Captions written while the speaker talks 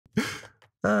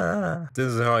This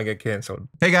is how I get canceled.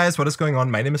 Hey guys, what is going on?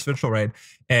 My name is Riot,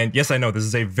 and yes, I know this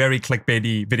is a very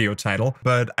clickbaity video title,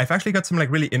 but I've actually got some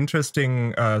like really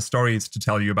interesting stories to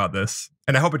tell you about this,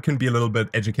 and I hope it can be a little bit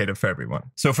educative for everyone.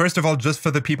 So first of all, just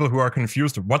for the people who are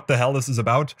confused what the hell this is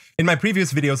about, in my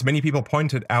previous videos, many people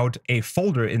pointed out a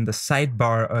folder in the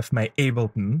sidebar of my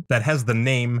Ableton that has the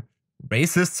name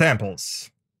Racist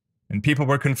Samples. And people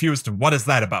were confused, what is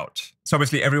that about? So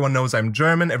obviously everyone knows I'm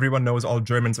German, everyone knows all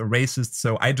Germans are racist,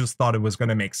 so I just thought it was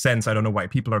gonna make sense. I don't know why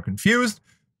people are confused.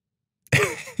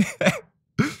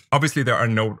 Obviously there are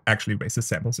no actually racist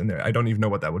samples in there. I don't even know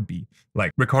what that would be.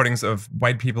 Like recordings of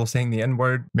white people saying the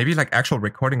N-word, maybe like actual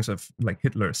recordings of like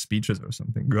Hitler's speeches or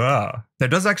something. Ugh. There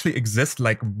does actually exist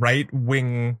like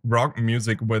right-wing rock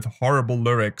music with horrible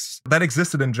lyrics. That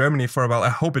existed in Germany for a while. I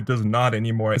hope it does not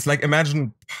anymore. It's like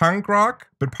imagine punk rock,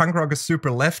 but punk rock is super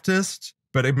leftist.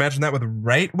 But imagine that with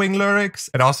right-wing lyrics,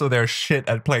 and also they're shit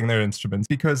at playing their instruments.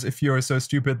 Because if you're so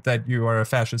stupid that you are a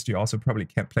fascist, you also probably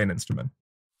can't play an instrument.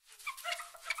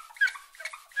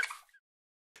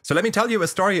 So let me tell you a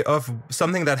story of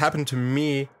something that happened to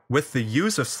me with the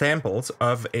use of samples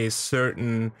of a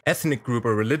certain ethnic group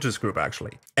or religious group,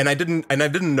 actually. And I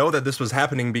didn't know that this was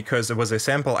happening because it was a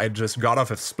sample I just got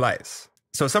off of Splice.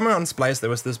 So somewhere on Splice there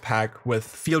was this pack with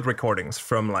field recordings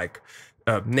from like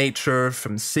nature,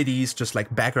 from cities, just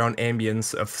like background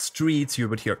ambience of streets. You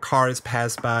would hear cars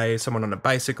pass by, someone on a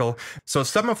bicycle. So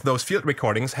some of those field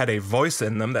recordings had a voice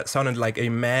in them that sounded like a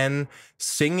man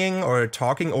singing or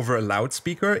talking over a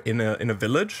loudspeaker in a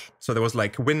village. So there was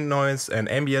like wind noise and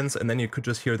ambience, and then you could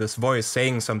just hear this voice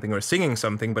saying something or singing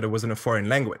something, but it was in a foreign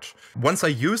language. Once I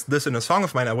used this in a song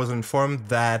of mine, I was informed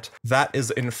that that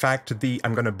is in fact the,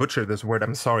 I'm gonna butcher this word,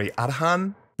 I'm sorry,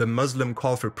 Adhan, the Muslim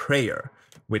call for prayer,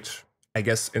 which I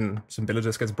guess in some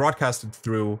villages gets broadcasted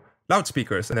through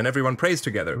loudspeakers, and then everyone prays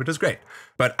together, which is great.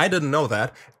 But I didn't know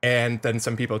that, and then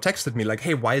some people texted me like,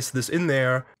 hey, why is this in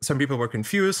there? Some people were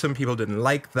confused, some people didn't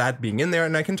like that being in there,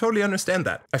 and I can totally understand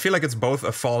that. I feel like it's both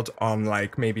a fault on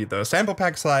like maybe the sample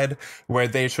pack side, where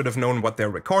they should have known what they're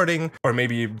recording, or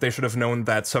maybe they should have known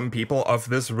that some people of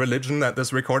this religion that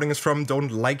this recording is from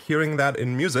don't like hearing that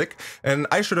in music, and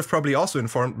I should have probably also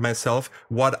informed myself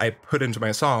what I put into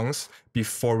my songs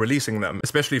before releasing them,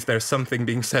 especially if there's something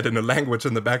being said in a language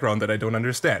in the background that I don't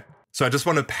understand. So I just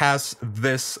want to pass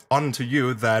this on to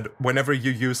you that whenever you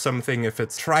use something, if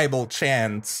it's tribal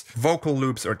chants, vocal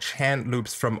loops, or chant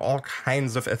loops from all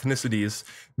kinds of ethnicities,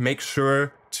 make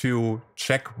sure to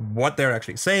check what they're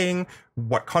actually saying,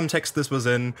 what context this was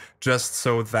in, just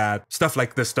so that stuff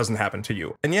like this doesn't happen to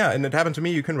you. And yeah, and it happened to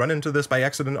me. You can run into this by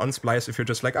accident on Splice if you're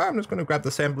just like, oh, I'm just going to grab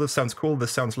the sample. This sounds cool.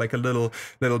 This sounds like a little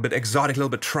bit exotic, a little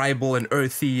bit tribal and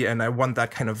earthy, and I want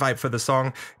that kind of vibe for the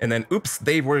song. And then, oops,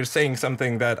 they were saying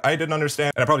something that I didn't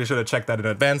understand, and I probably should have checked that in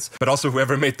advance, but also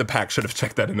whoever made the pack should have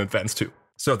checked that in advance too.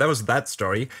 So that was that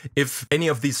story. If any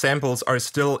of these samples are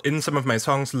still in some of my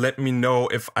songs, let me know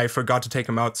if I forgot to take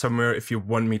them out somewhere, if you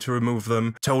want me to remove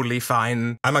them. Totally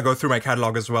fine. I'm gonna go through my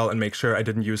catalog as well and make sure I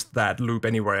didn't use that loop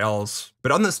anywhere else.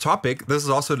 But on this topic, this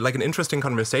is also like an interesting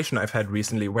conversation I've had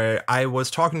recently where I was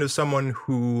talking to someone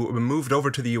who moved over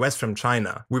to the US from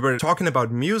China. We were talking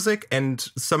about music, and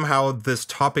somehow this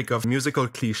topic of musical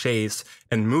cliches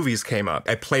and movies came up.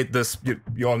 I played this,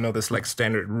 you all know this like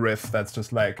standard riff that's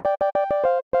just like...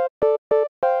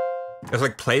 I was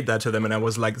like played that to them and I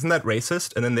was like, isn't that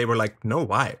racist? And then they were like, no,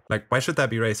 why? Like, why should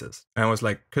that be racist? And I was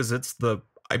like, because it's the...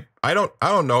 I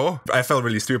don't know. I felt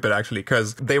really stupid actually,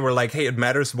 because they were like, hey, it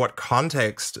matters what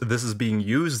context this is being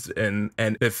used in,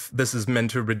 and if this is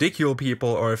meant to ridicule people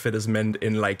or if it is meant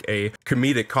in like a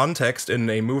comedic context in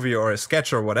a movie or a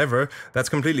sketch or whatever, that's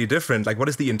completely different. Like, what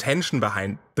is the intention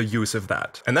behind the use of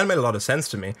that? And that made a lot of sense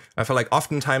to me. I felt like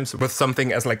oftentimes with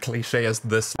something as like cliche as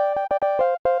this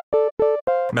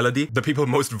melody, the people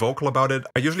most vocal about it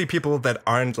are usually people that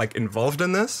aren't like involved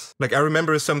in this. Like I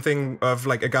remember something of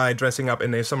like a guy dressing up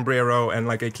in a sombrero and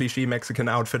like a cliche Mexican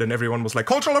outfit, and everyone was like,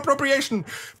 cultural appropriation.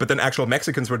 But then actual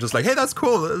Mexicans were just like, hey, that's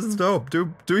cool, this is dope, do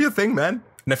your thing, man.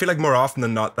 And I feel like more often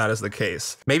than not, that is the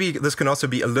case. Maybe this can also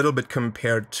be a little bit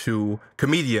compared to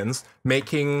comedians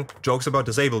making jokes about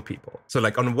disabled people. So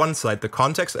like on one side, the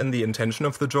context and the intention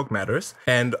of the joke matters.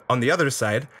 And on the other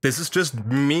side, this is just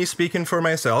me speaking for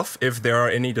myself. If there are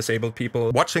any disabled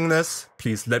people watching this,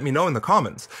 please let me know in the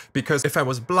comments. Because if I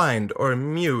was blind or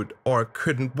mute or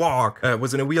couldn't walk,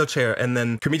 was in a wheelchair, and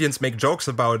then comedians make jokes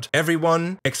about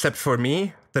everyone except for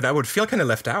me, then I would feel kind of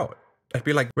left out. I'd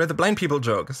be like, where are the blind people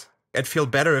jokes? I'd feel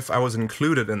better if I was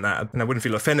included in that, and I wouldn't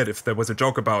feel offended if there was a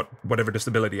joke about whatever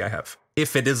disability I have.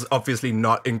 If it is obviously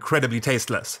not incredibly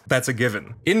tasteless. That's a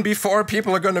given. In before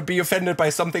people are gonna be offended by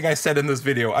something I said in this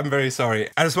video. I'm very sorry.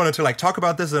 I just wanted to like talk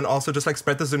about this and also just like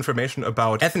spread this information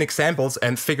about ethnic samples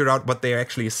and figure out what they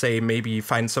actually say. Maybe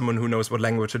find someone who knows what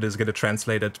language it is, get it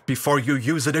translated before you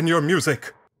use it in your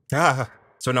music.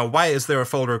 So now why is there a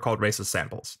folder called racist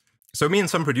samples? So me and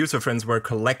some producer friends were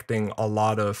collecting a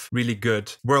lot of really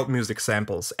good world music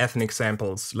samples, ethnic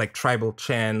samples, like tribal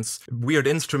chants, weird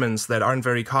instruments that aren't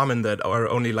very common, that are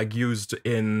only like used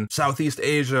in Southeast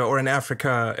Asia or in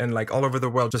Africa and like all over the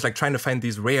world, just like trying to find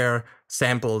these rare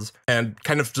samples. And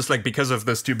kind of just like because of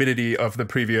the stupidity of the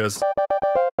previous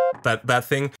that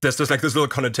thing, there's just like this little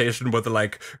connotation with the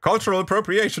like cultural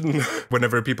appropriation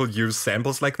whenever people use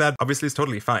samples like that. Obviously it's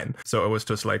totally fine. So it was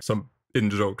just like some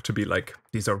in-joke to be like,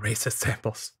 these are racist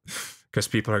samples. Because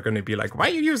people are going to be like, why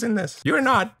are you using this? You're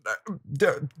not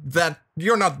that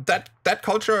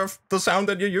culture of the sound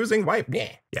that you're using. Why?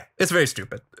 Yeah, it's very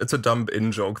stupid. It's a dumb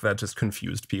in-joke that just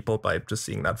confused people by just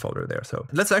seeing that folder there. So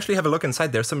let's actually have a look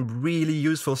inside. There's some really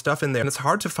useful stuff in there. And it's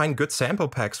hard to find good sample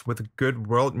packs with good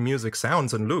world music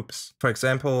sounds and loops. For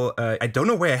example, I don't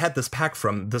know where I had this pack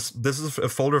from. This is a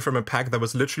folder from a pack that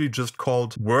was literally just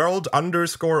called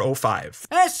World_05.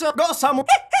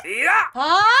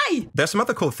 There's some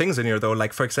other cool things in here though,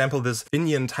 like for example this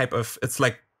Indian type of, it's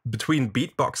like between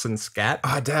beatbox and scat.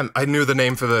 Ah, damn, I knew the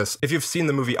name for this. If you've seen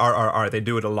the movie RRR, they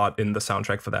do it a lot in the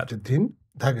soundtrack for that. There's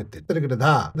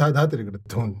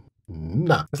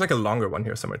like a longer one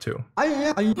here somewhere too.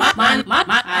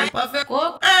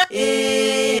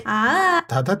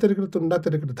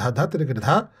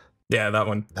 Yeah, that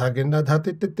one.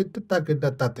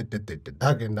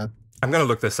 I'm gonna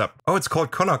look this up. Oh, it's called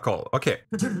Konakol. Okay.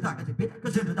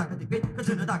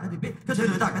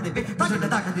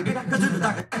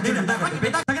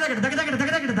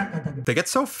 They get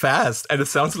so fast, and it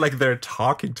sounds like they're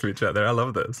talking to each other. I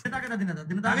love this.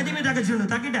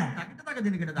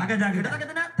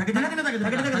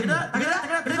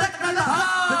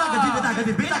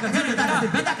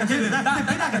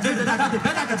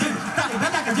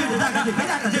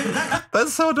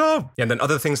 That's so dope. Yeah, and then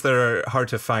other things that are hard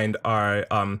to find are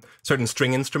certain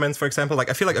string instruments, for example. Like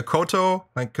I feel like a koto,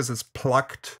 like because it's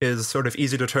plucked, is sort of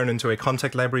easy to turn into a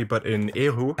contact library, but in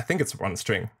Eru, I think it's one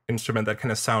string instrument that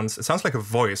kind of sounds, it sounds like a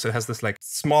voice. It has this like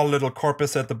small little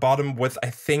corpus at the bottom with, I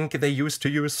think they used to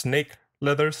use snake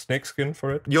skin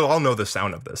for it. You'll all know the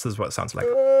sound of this. This is what it sounds like.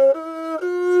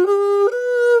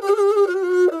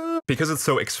 Because it's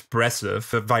so expressive,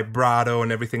 the vibrato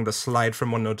and everything, the slide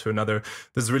from one note to another,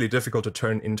 this is really difficult to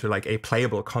turn into like a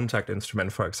playable contact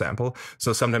instrument, for example.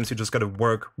 So sometimes you just got to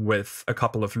work with a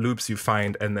couple of loops you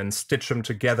find and then stitch them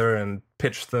together and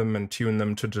pitch them and tune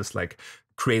them to just like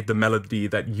create the melody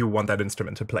that you want that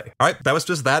instrument to play. All right, that was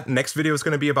just that. Next video is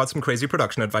going to be about some crazy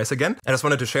production advice again. I just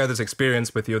wanted to share this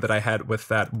experience with you that I had with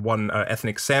that one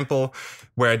ethnic sample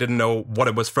where I didn't know what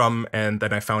it was from, and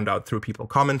then I found out through people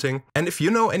commenting. And if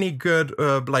you know any good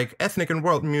like ethnic and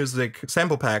world music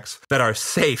sample packs that are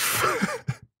safe,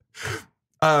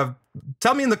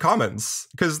 tell me in the comments,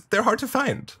 because they're hard to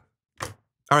find.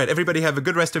 All right, everybody have a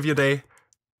good rest of your day.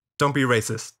 Don't be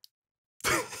racist.